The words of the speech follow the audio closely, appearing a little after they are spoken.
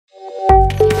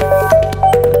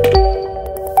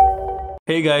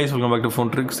Hey guys, welcome back to Phone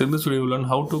Trickz. In this video, we'll learn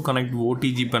how to connect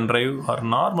OTG pendrive or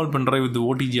normal pendrive with the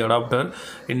OTG adapter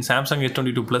in Samsung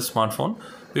S22 Plus smartphone.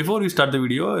 Before we start the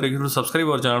video, I request you to subscribe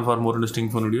our channel for more interesting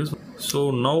phone videos.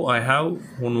 So now I have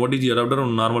one OTG adapter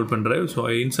on normal pendrive. So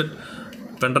I insert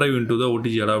pendrive into the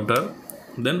OTG adapter.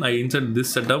 Then I insert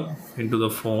this setup into the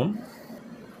phone.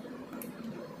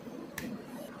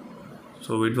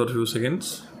 So wait for a few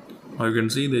seconds. Now you can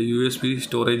see the USB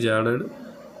storage added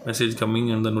message coming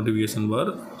in the notification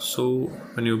bar. So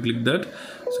when you click that,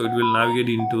 so it will navigate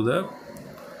into the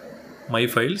my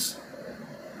files,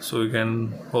 so you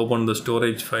can open the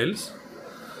storage files.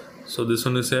 So this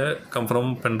one is a come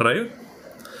from pendrive.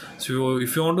 So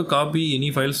if you want to copy any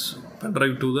files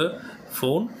pendrive to the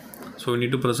phone, so you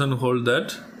need to press and hold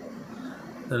that,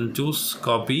 then choose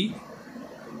copy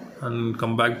and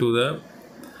come back to the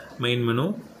main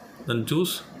menu, then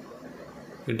choose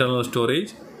internal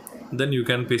storage, then you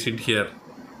can paste it here.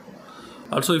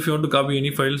 Also, if you want to copy any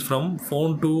files from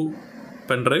phone to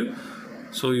pendrive,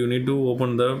 so you need to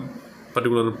open the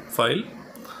particular file.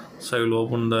 So I will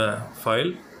open the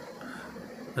file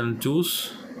and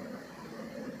choose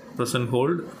press and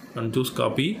hold and choose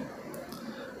copy.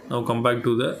 Now come back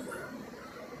to the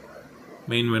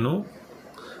main menu,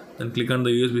 then click on the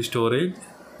USB storage,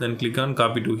 then click on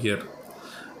copy to here.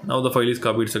 Now the file is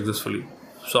copied successfully.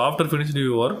 So after finishing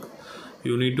your work,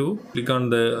 you need to click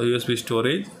on the USB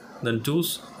storage, then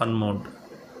choose unmount.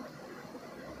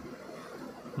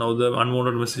 Now the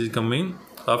unmounted message is coming.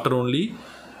 After only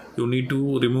you need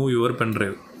to remove your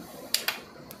pendrive.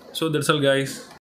 So that's all guys.